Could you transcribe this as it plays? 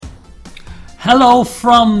Hello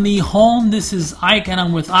from the home. This is Ike and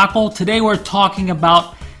I'm with Akko. Today we're talking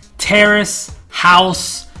about Terrace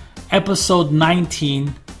House episode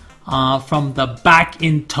 19 from the Back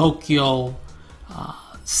in Tokyo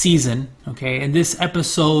season. Okay, and this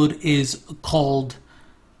episode is called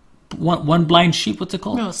One Blind Sheep. What's it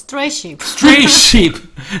called? No, Stray Sheep. Stray Sheep.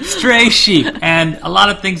 Stray Sheep. And a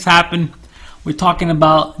lot of things happen. We're talking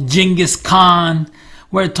about Genghis Khan.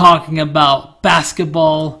 We're talking about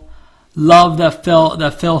basketball. Love that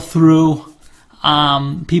fell through.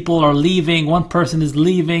 People are leaving. One person is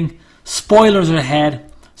leaving. Spoilers are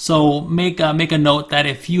ahead. So make a note that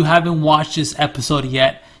if you haven't watched this episode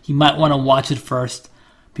yet, you might want to watch it first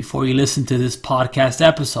before you listen to this podcast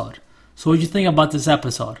episode. So what do you think about this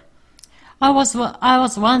episode? I was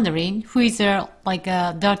wondering who is a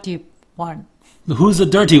dirty one. Who's the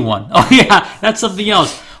dirty one? Oh yeah, that's something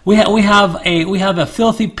else. We have a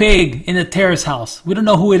filthy pig in the terrace house. We don't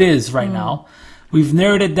know who it is right now. We've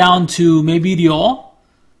narrowed it down to maybe Ryo.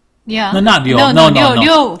 Yeah. No, not Ryo. No.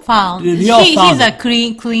 Ryo found. He's a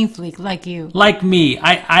clean freak like you. Like me.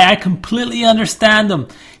 I completely understand him.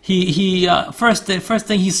 He first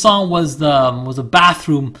thing he saw was a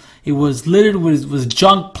bathroom. It was littered with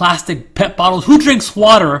junk plastic pet bottles. Who drinks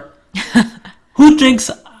water? Who drinks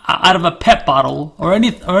out of a pet bottle or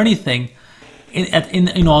anything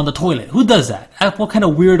on the toilet? Who does that? What kind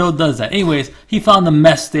of weirdo does that? Anyways, he found the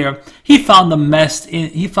mess there. He found the mess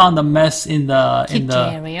in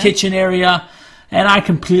the kitchen area, and I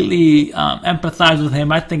completely empathize with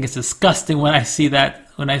him. I think it's disgusting when I see that.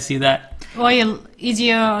 Well, is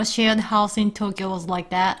your shared house in Tokyo was like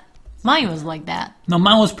that? Mine was like that. No,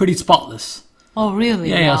 mine was pretty spotless. Oh, really?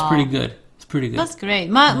 Yeah, it was pretty good. It's pretty good. That's great.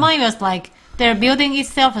 Mine was like their building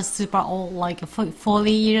itself is super old, like a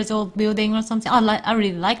 40 years old building or something. I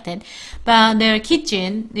really liked it, but their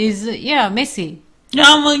kitchen is messy.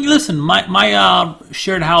 Yeah, listen, my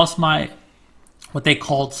shared house, what they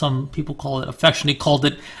called, some people affectionately called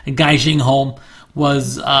it a gaijin home,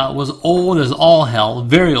 was old as all hell,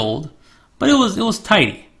 very old, but it was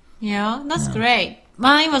tidy. Yeah, that's great.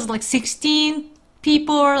 Mine was like 16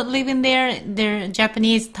 people living there. They're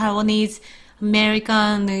Japanese, Taiwanese,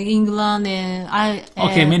 American, England,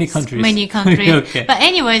 and many countries. Okay. But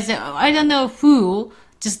anyways, I don't know who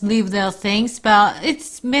just leave their things, but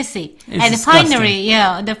it's messy. And finally,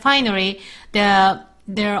 their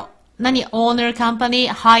owner company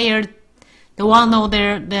hired one of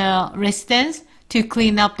their residents to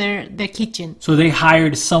clean up their kitchen. So they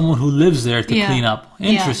hired someone who lives there to clean up.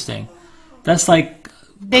 Interesting. That's like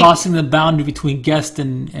crossing the boundary between guest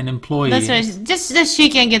and employee. That's right. Just that she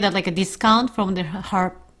can get a discount from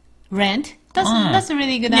her rent. That's a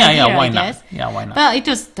really good idea. Yeah, why I not? guess. Yeah, why not? But it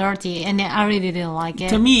was dirty, and I really didn't like it.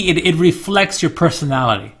 To me, it reflects your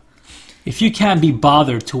personality. If you can't be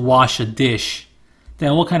bothered to wash a dish,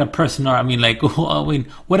 then what kind of person are?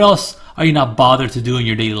 What else are you not bothered to do in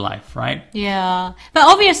your daily life, right? Yeah, but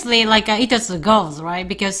obviously, it was the girls, right?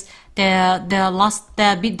 Because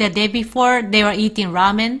the day before they were eating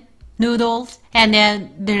ramen noodles, and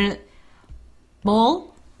then the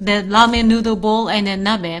ramen noodle bowl and the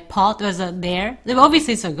nabe pot was there.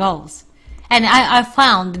 Obviously, it's the girls, and I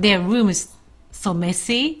found their room is so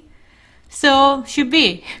messy. So should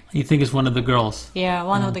be. You think it's one of the girls? Yeah,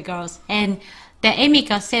 one of the girls. And the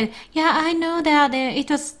Emika said, "Yeah, I know that it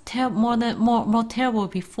was more terrible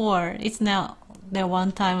before. It's now the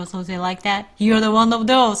one time or something like that. You're the one of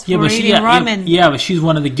those for eating ramen." Yeah, but she's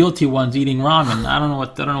one of the guilty ones eating ramen. I don't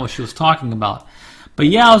know what she was talking about. But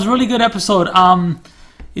yeah, it was a really good episode.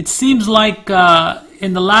 It seems like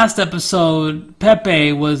in the last episode,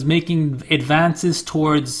 Pepe was making advances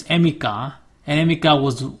towards Emika, and Emika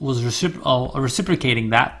was reciprocating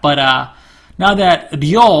that. But now that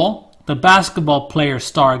Ryo, the basketball player,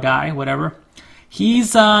 star guy, whatever,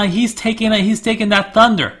 he's taking that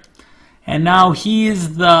thunder, and now he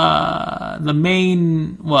is the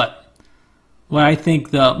main What I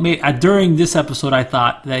think during this episode, I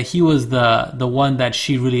thought that he was the one that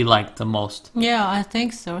she really liked the most. Yeah, I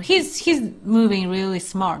think so. He's moving really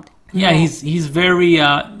smart. Yeah, he's very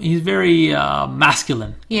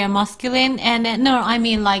masculine. Yeah, masculine, and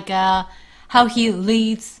how he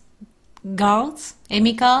leads girls.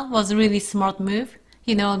 Emika was a really smart move.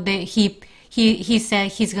 He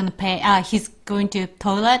said he's going to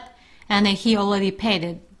toilet, and he already paid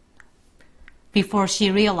it before she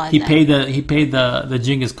realized he paid the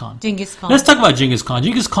Genghis Khan. Genghis Khan. Let's talk about Genghis Khan.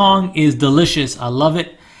 Genghis Khan is delicious. I love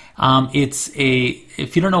it.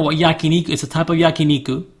 If you don't know what yakiniku, it's a type of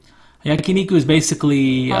yakiniku. Yakiniku is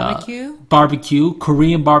basically barbecue,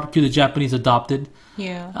 Korean barbecue. The Japanese adopted.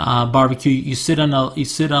 Yeah. Barbecue. You sit on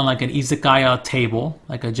like an izakaya table,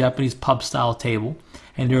 like a Japanese pub style table,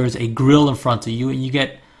 and there is a grill in front of you, and you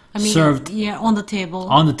get served on the table.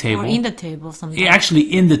 On the table. Or in the table sometimes. Actually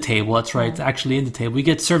in the table, that's right. It's actually in the table. You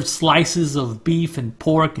get served slices of beef and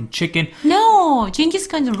pork and chicken. No, Genghis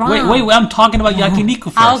Khan's wrong. Wait, I'm talking about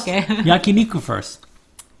yakiniku first. Okay. Yakiniku first.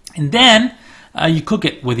 And then you cook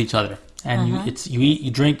it with each other. And you eat,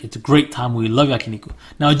 you drink. It's a great time. We love yakiniku.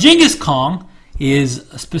 Now, Genghis Khan is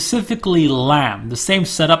specifically lamb. The same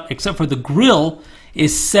setup, except for the grill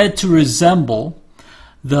is said to resemble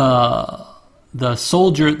the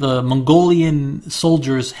Mongolian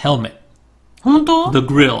soldier's helmet. 本当? The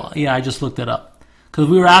grill. Yeah, I just looked it up. Because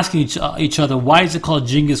we were asking each other, why is it called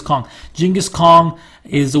Genghis Khan? Genghis Khan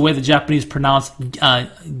is the way the Japanese pronounce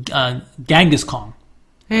Genghis Khan.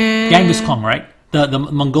 Genghis Khan, right? The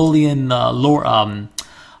Mongolian warlord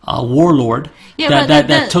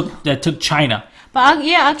that took China. But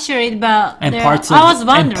actually, parts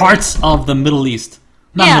of the Middle East.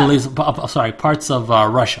 Middle East. Sorry, parts of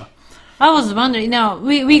Russia. I was wondering.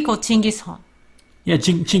 We call Genghis Khan. Yeah,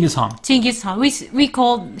 Genghis Khan. Genghis Khan. We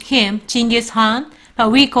call him Genghis Khan,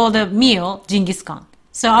 but we call the meal Genghis Khan.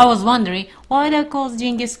 So I was wondering why they call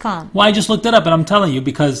Genghis Khan. Well, I just looked it up, and I'm telling you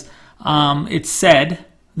because it said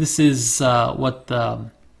this is what the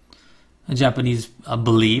Japanese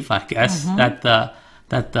believe, I guess, that the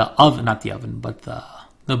oven, not the oven, but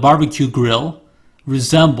the barbecue grill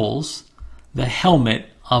resembles the helmet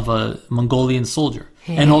of a Mongolian soldier,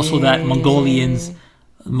 and also that the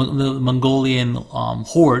Mongolian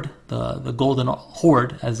horde, the golden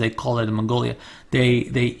horde, as they call it in Mongolia,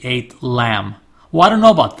 they ate lamb. Well, I don't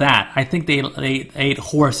know about that. I think they ate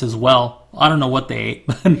horse as well. I don't know what they ate.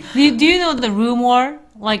 Do you know the rumor,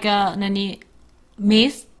 like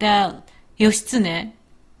myth that Yoshitsune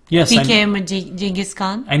became Genghis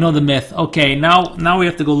Khan? I know the myth. Okay, now we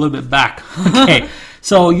have to go a little bit back. Okay,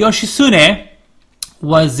 so Yoshitsune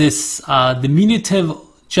was this diminutive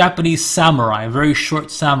Japanese samurai, a very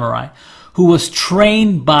short samurai, who was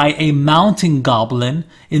trained by a mountain goblin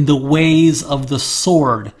in the ways of the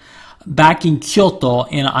sword back in Kyoto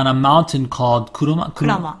on a mountain called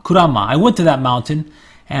Kurama. I went to that mountain,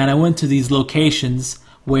 and I went to these locations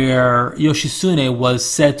where Yoshitsune was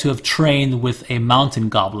said to have trained with a mountain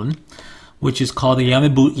goblin, which is called the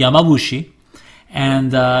Yamabushi.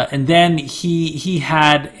 And then he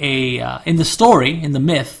had in the story, in the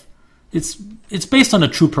myth, it's based on a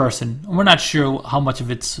true person. We're not sure how much of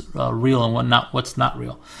it's real and what's not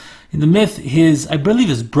real. In the myth, I believe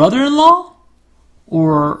his brother-in-law,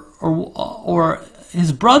 or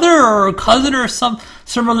his brother or cousin or some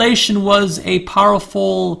relation was a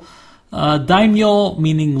powerful daimyo,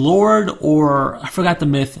 meaning lord, or I forgot the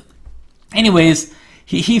myth. Anyways,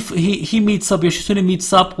 he meets up. Yoshitsune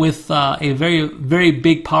meets up with a very very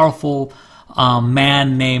big powerful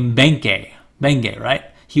man named Benkei. Benkei, right?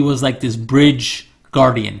 He was like this bridge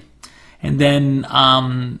guardian, and then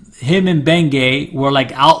him and Benkei were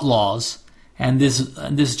like outlaws. And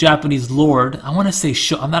this Japanese lord, I want to say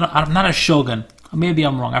I'm not a shogun. Maybe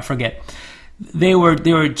I'm wrong. I forget. They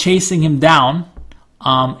were chasing him down,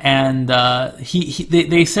 and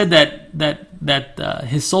they said that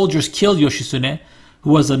his soldiers killed Yoshitsune,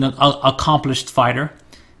 who was an accomplished fighter,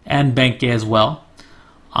 and Benkei as well,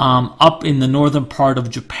 up in the northern part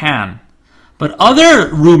of Japan. But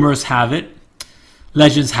other rumors have it,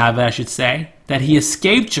 legends have it, I should say, that he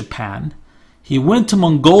escaped Japan. He went to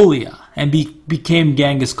Mongolia and became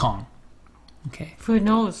Genghis Khan. Okay. Who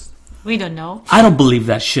knows? We don't know. I don't believe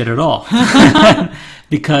that shit at all.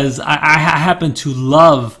 Because I happen to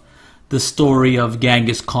love the story of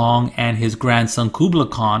Genghis Khan and his grandson Kublai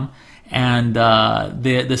Khan, and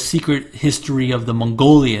the secret history of the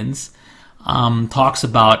Mongolians talks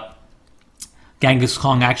about Genghis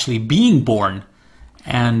Khan actually being born,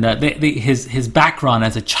 and his background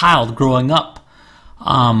as a child growing up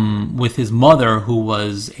with his mother, who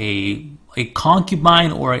was a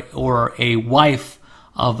concubine or a wife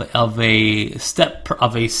of a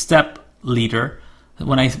steppe leader.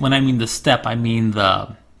 When I mean the steppe, I mean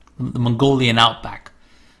the Mongolian outback.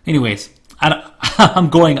 Anyways, I'm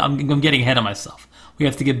getting ahead of myself. We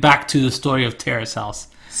have to get back to the story of Terrace House.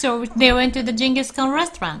 So they went to the Genghis Khan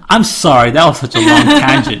restaurant. I'm sorry, that was such a long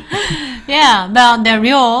tangent. Yeah, but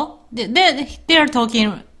they're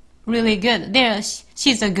talking really good.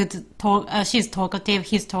 She's a good she's talkative.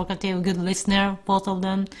 He's talkative. Good listener. Both of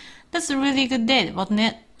them. That's a really good date, wasn't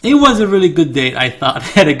it? It was a really good date. I thought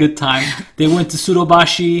had a good time. They went to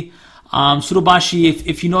Sudobashi. Sudobashi.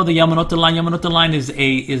 If you know the Yamanote line is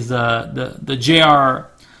the JR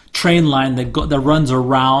train line that runs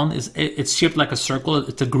around. It's shaped like a circle.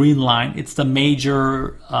 It's a green line. It's the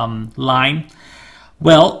major line.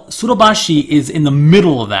 Well, Surobashi is in the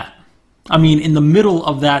middle of that. I mean, in the middle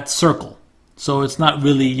of that circle. So it's not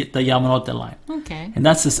really the Yamanote line. Okay. And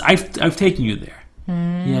that's this. I've taken you there.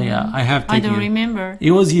 Yeah. I have taken you. I don't remember.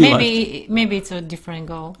 It was you. Maybe it's a different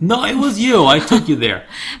goal. No, it was you. I took you there.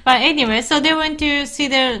 But anyway, so they went to see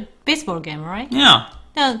their baseball game, right? Yeah.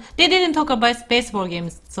 No, they didn't talk about baseball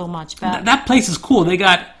games so much. But That place is cool. They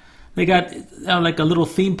got like a little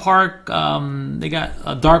theme park. They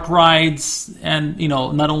got dark rides, and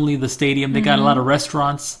not only the stadium. They got a lot of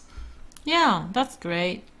restaurants. yeah, that's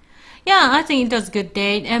great. Yeah, I think it was a good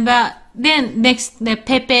date. But then next, the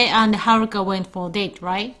Pepe and Haruka went for a date,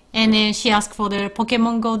 right? And then she asked for the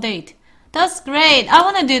Pokemon Go date. That's great. I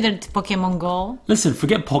want to do the Pokemon Go. Listen,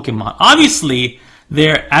 forget Pokemon. Obviously,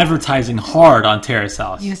 they're advertising hard on Terrace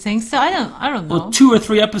House. You think so? I don't know. Well, 2 or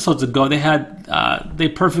 3 episodes ago, they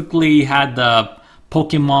perfectly had the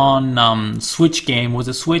Pokemon Switch game. Was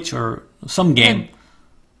it Switch or some game?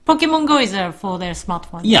 Pokemon Go is for their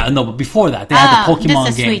smartphone. Yeah, no, but before that, they had the Pokemon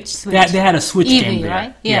that's a game. Switch. They had a Switch Eevee, game there.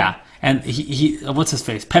 right? Yeah. And he what's his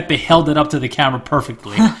face? Pepe held it up to the camera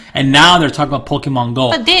perfectly. And now they're talking about Pokemon Go.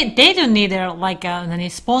 But they don't need any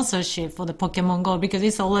sponsorship for the Pokemon Go because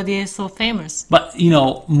it's already so famous. But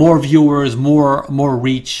more viewers, more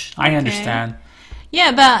reach. I understand.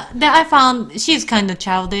 Yeah, but I found she's kind of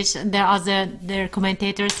childish. Their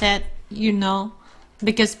commentator said,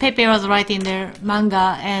 because Pepe was writing their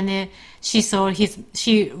manga and she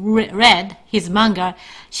read his manga.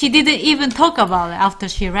 She didn't even talk about it after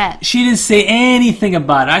she read. She didn't say anything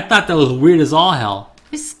about it. I thought that was weird as all hell.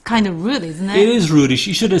 It's kind of rude, isn't it? It is rude.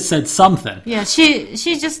 She should have said something. Yeah, she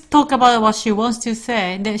just talk about what she wants to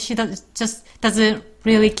say. Then she doesn't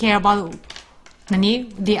really care about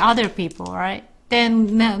the other people, right?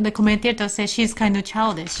 Then the commentator says she's kind of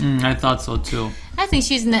childish. I thought so too. I think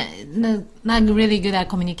she's not really good at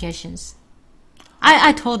communications.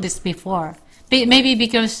 I told this before. Maybe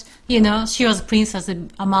because, she was a princess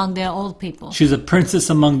among the old people. She's a princess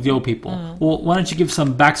among the old people. Well, why don't you give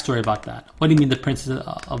some backstory about that? What do you mean the princess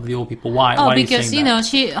of the old people? Why? Oh, why because, are you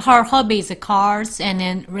saying that? her hobby is cars and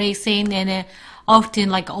then racing and then often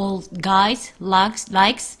like old guys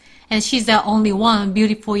likes. And she's the only one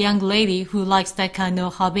beautiful young lady who likes that kind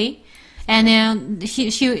of hobby. And then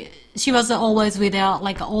she was always with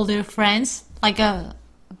older friends,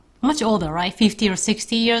 much older, right? 50 or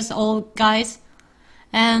 60 years old guys.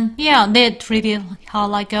 And yeah, they treated her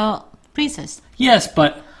like a princess. Yes,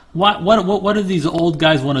 but what do these old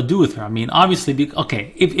guys want to do with her? I mean, obviously,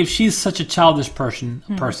 if she's such a childish person,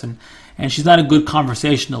 and she's not a good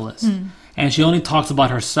conversationalist, and she only talks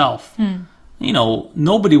about herself,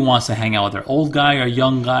 nobody wants to hang out with her. Old guy or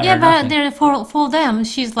young guy or nothing. Yeah, but for them,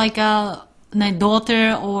 she's like a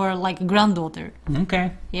daughter or like a granddaughter.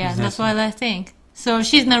 Okay. Yeah, that's what I think. So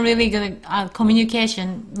she's not really good at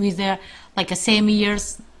communication with their same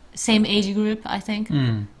age group, I think.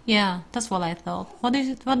 Yeah, that's what I thought. What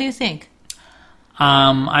do you think?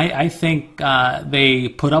 I think they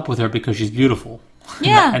put up with her because she's beautiful.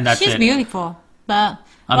 Yeah, and that's she's it. beautiful. But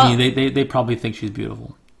they probably think she's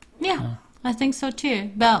beautiful. Yeah, I think so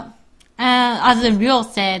too. But as the real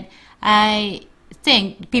said, I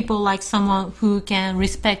think people like someone who can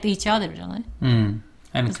respect each other, don't they?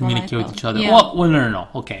 And That's communicate with each other. Yeah. Well, no.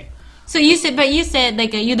 Okay. So you said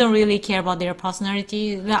you don't really care about their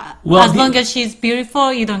personality. Well, as long as she's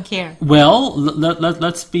beautiful, you don't care. Well,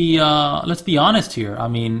 let's be honest here. I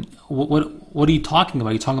mean, what are you talking about?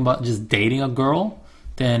 Are you talking about just dating a girl?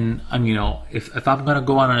 Then if I'm gonna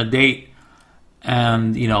go on a date,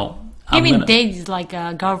 and date is like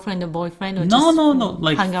a girlfriend or boyfriend, or no, just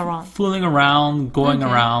like hang around, fooling around, going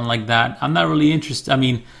around like that. I'm not really interested. I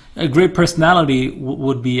mean, a great personality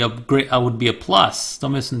would be a plus.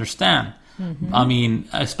 Don't misunderstand. I mean,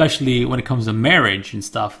 especially when it comes to marriage and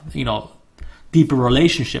stuff. Deeper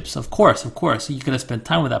relationships. Of course, you gotta spend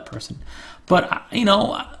time with that person. But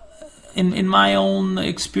in my own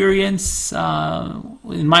experience,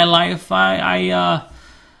 in my life, I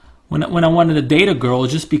when I wanted to date a girl,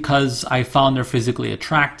 just because I found her physically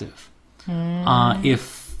attractive.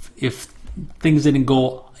 If things didn't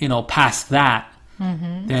go past that,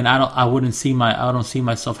 then I don't see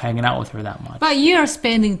myself hanging out with her that much. But you're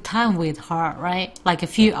spending time with her, right? Like a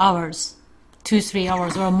few hours, 2-3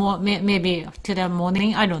 hours or more, maybe to the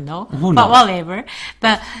morning. I don't know, Who but knows? whatever.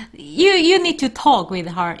 But you need to talk with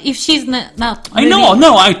her. If she's not I really, know,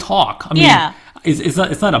 no, I talk. I mean, Yeah.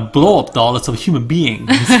 it's not a blow up doll. It's a human being.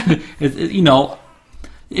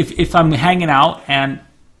 If I'm hanging out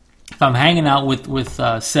with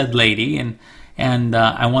said lady and and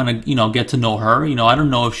I want to, get to know her. I don't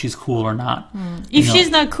know if she's cool or not. If she's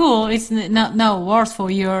not cool, it's not worth for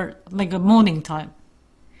your like a morning time.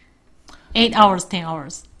 8 hours, 10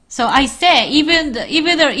 hours. So I say even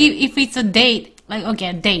if it's a date, like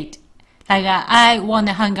okay, date, like I want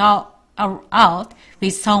to hang out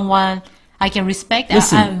with someone I can respect.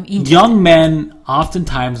 Listen, young men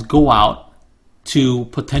oftentimes go out to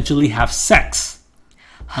potentially have sex.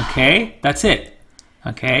 Okay, that's it.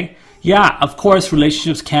 Okay, yeah, of course,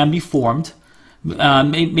 relationships can be formed.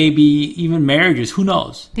 Maybe even marriages. Who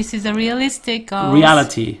knows? This is a realistic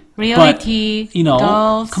reality. Reality. But,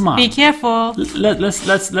 girls, come on. Be careful.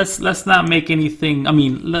 Let's not make anything. I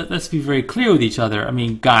mean, let's be very clear with each other. I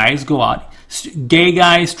mean, guys go out. Gay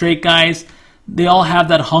guys, straight guys, they all have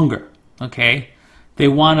that hunger. Okay, they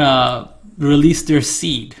want to release their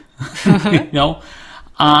seed.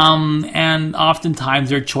 And oftentimes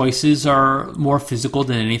their choices are more physical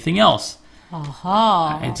than anything else.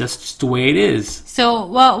 It's just the way it is. So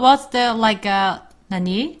what's the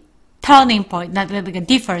turning point, like a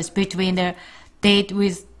difference between the date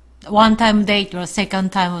with one-time date or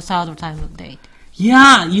second time or third time date?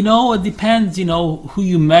 Yeah, it depends, who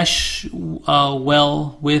you mesh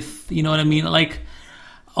well with, you know what I mean? Like,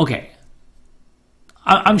 okay,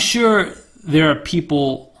 I'm sure there are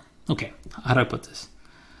people, okay, how do I put this?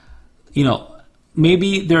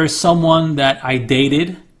 Maybe there's someone that I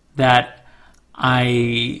dated that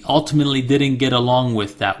I ultimately didn't get along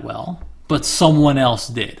with that well, but someone else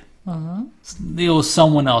did. It was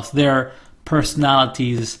someone else. Their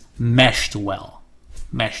personalities meshed well,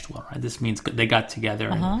 right? This means they got together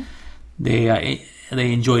and they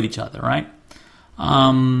enjoyed each other, right?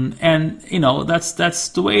 And that's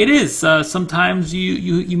the way it is. Sometimes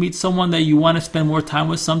you meet someone that you want to spend more time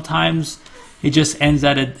with. Sometimes it just ends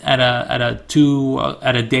at a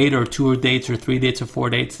date or 2 dates or 3 dates or 4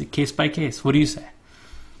 dates, case by case. What do you say?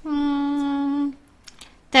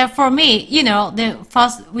 That for me, the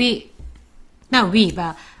first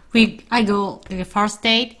I go to the first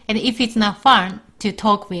date, and if it's not fun to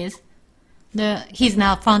talk with, he's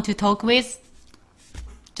not fun to talk with,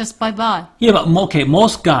 just bye-bye. Yeah, but okay,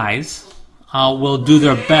 most guys will do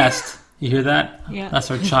their best. You hear that? Yeah.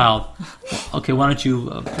 That's our child. Okay, why don't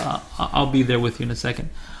you... I'll be there with you in a second.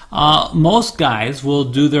 Most guys will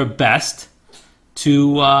do their best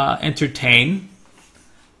to entertain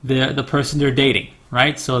the person they're dating,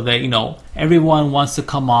 right? So that, everyone wants to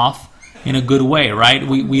come off in a good way, right?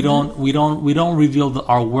 We don't reveal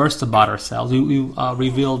our worst about ourselves. We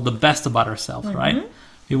reveal the best about ourselves, right?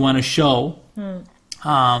 We want to show the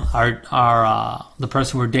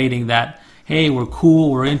person we're dating that, hey, we're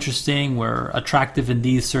cool, we're interesting, we're attractive in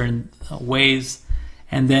these certain ways,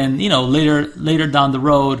 and then later down the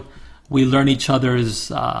road, we learn each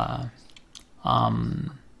other's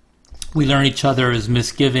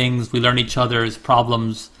misgivings, we learn each other's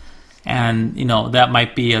problems, and that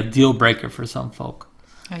might be a deal breaker for some folk.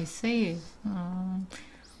 I see.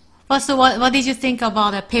 So what did you think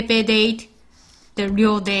about the Pepe date, the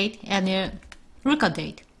Ryo date, and the Ruka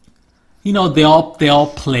date? They all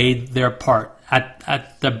played their part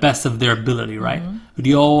at the best of their ability, right?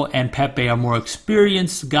 Ryo and Pepe are more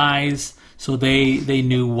experienced guys, so they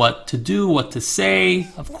knew what to do, what to say.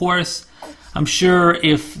 Of course, I'm sure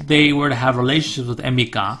if they were to have relationships with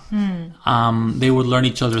Emika, they would learn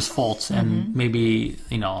each other's faults, and maybe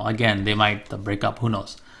again they might break up. Who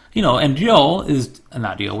knows? And Ryo is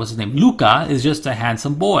not Ryo. What's his name? Luca is just a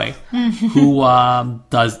handsome boy who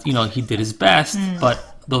does. He did his best, but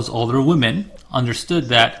those older women understood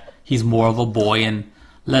that he's more of a boy and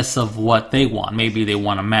less of what they want. Maybe they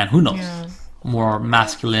want a man. Who knows? Yeah. More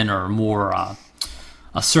masculine or more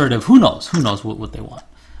assertive. Who knows? Who knows what they want?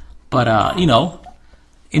 But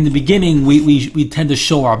in the beginning, we tend to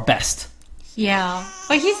show our best. Yeah,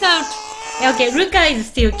 but he's not. Okay, Luca is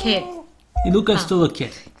still a kid. Luca is still a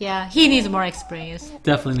kid. Yeah, he needs more experience.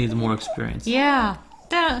 Definitely needs more experience. Yeah,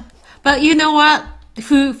 but you know what?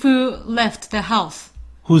 Who left the house?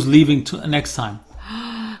 Who's leaving next time?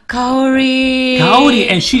 Kaori,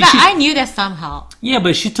 and she. I knew that somehow. Yeah,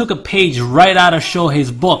 but she took a page right out of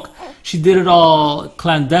Shohei's book. She did it all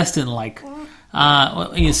clandestine,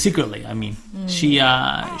 secretly. I mean, she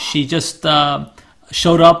just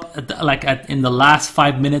showed up in the last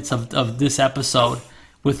 5 minutes of this episode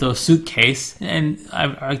with a suitcase, and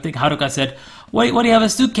I think Haruka said, "Why do you have a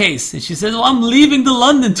suitcase?" And she said, "Well, I'm leaving to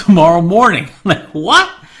London tomorrow morning." I'm like, what?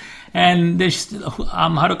 And then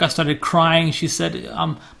Haruka started crying. She said,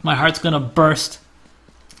 "My heart's gonna burst."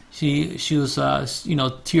 She was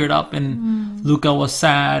teared up, and Luca was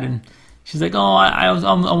sad, and she's like, "Oh, I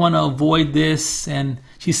want to avoid this." And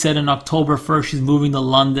she said, in October 1st, she's moving to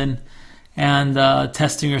London, and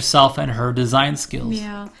testing herself and her design skills.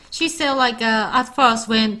 Yeah, she said like at first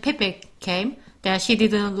when Pepe came, that she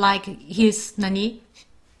didn't like his nani.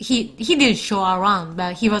 He didn't show around,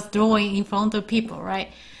 but he was drawing in front of people, right?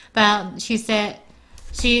 But she said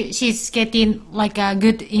she's getting like a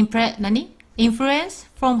good influence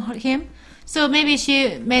from him. So maybe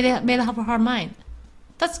she made up her mind.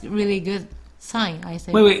 That's really good sign, I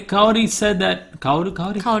think. Wait, Kaori said that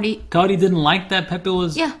Kaori didn't like that Pepe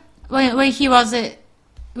was. Yeah, when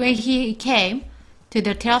he came to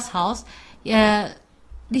the terrace house,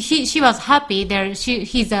 she was happy there.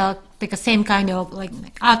 He's like a same kind of like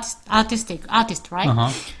artist, right?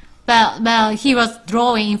 Uh-huh. But he was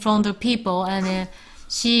drawing in front of people, and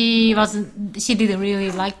she didn't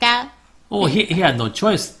really like that. Oh, he had no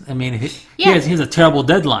choice. I mean, he has a terrible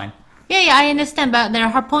deadline. Yeah, I understand, but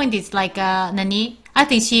her point is like Nani. I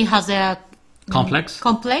think she has a Complex,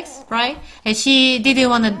 right? And she didn't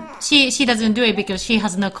want to. She doesn't do it because she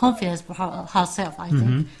has no confidence for herself. I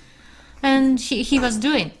think, and he was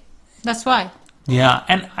doing. That's why. Yeah,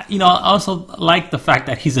 and I also like the fact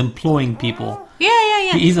that he's employing people. Yeah.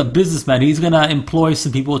 He's a businessman. He's gonna employ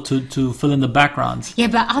some people to fill in the backgrounds. Yeah,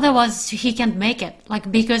 but otherwise he can't make it.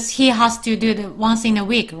 Like because he has to do it once in a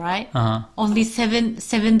week, right? Uh-huh. Only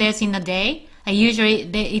seven days in a day. And usually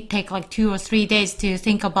it takes like 2 or 3 days to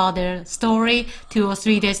think about the story, 2 or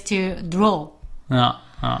 3 days to draw. Yeah.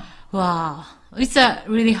 Wow, it's a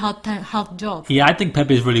really hard job. Yeah, I think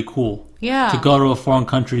Pepe is really cool. Yeah. To go to a foreign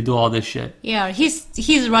country to do all this shit. Yeah,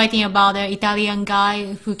 he's writing about the Italian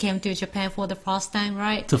guy who came to Japan for the first time,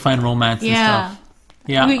 right? To find romance and stuff.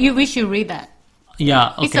 Yeah. We should read that.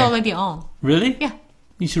 Yeah, okay. It's already on. Really? Yeah.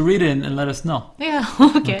 You should read it and let us know. Yeah,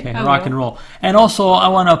 okay. Okay, rock and roll. And also, I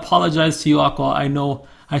want to apologize to you, Aqua. I know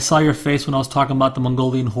I saw your face when I was talking about the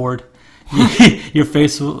Mongolian horde. Your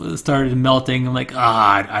face started melting. I'm like,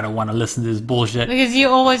 I don't want to listen to this bullshit. Because you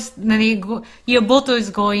always, your bottle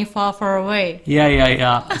is going far away.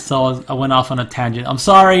 Yeah. So I went off on a tangent. I'm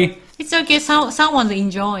sorry. It's okay. Someone's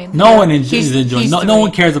enjoying. No one is enjoying. No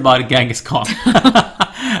one cares about Genghis Khan.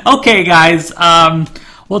 Okay, guys.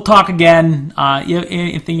 We'll talk again. You have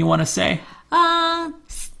anything you want to say?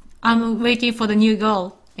 I'm waiting for the new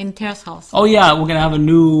girl in Terrace House. Oh yeah, we're gonna have a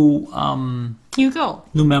new girl,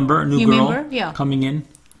 new girl, yeah, coming in.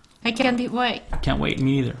 I can't wait. Can't wait.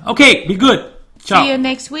 Me neither. Okay, be good. Ciao. See you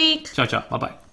next week. Ciao. Bye bye.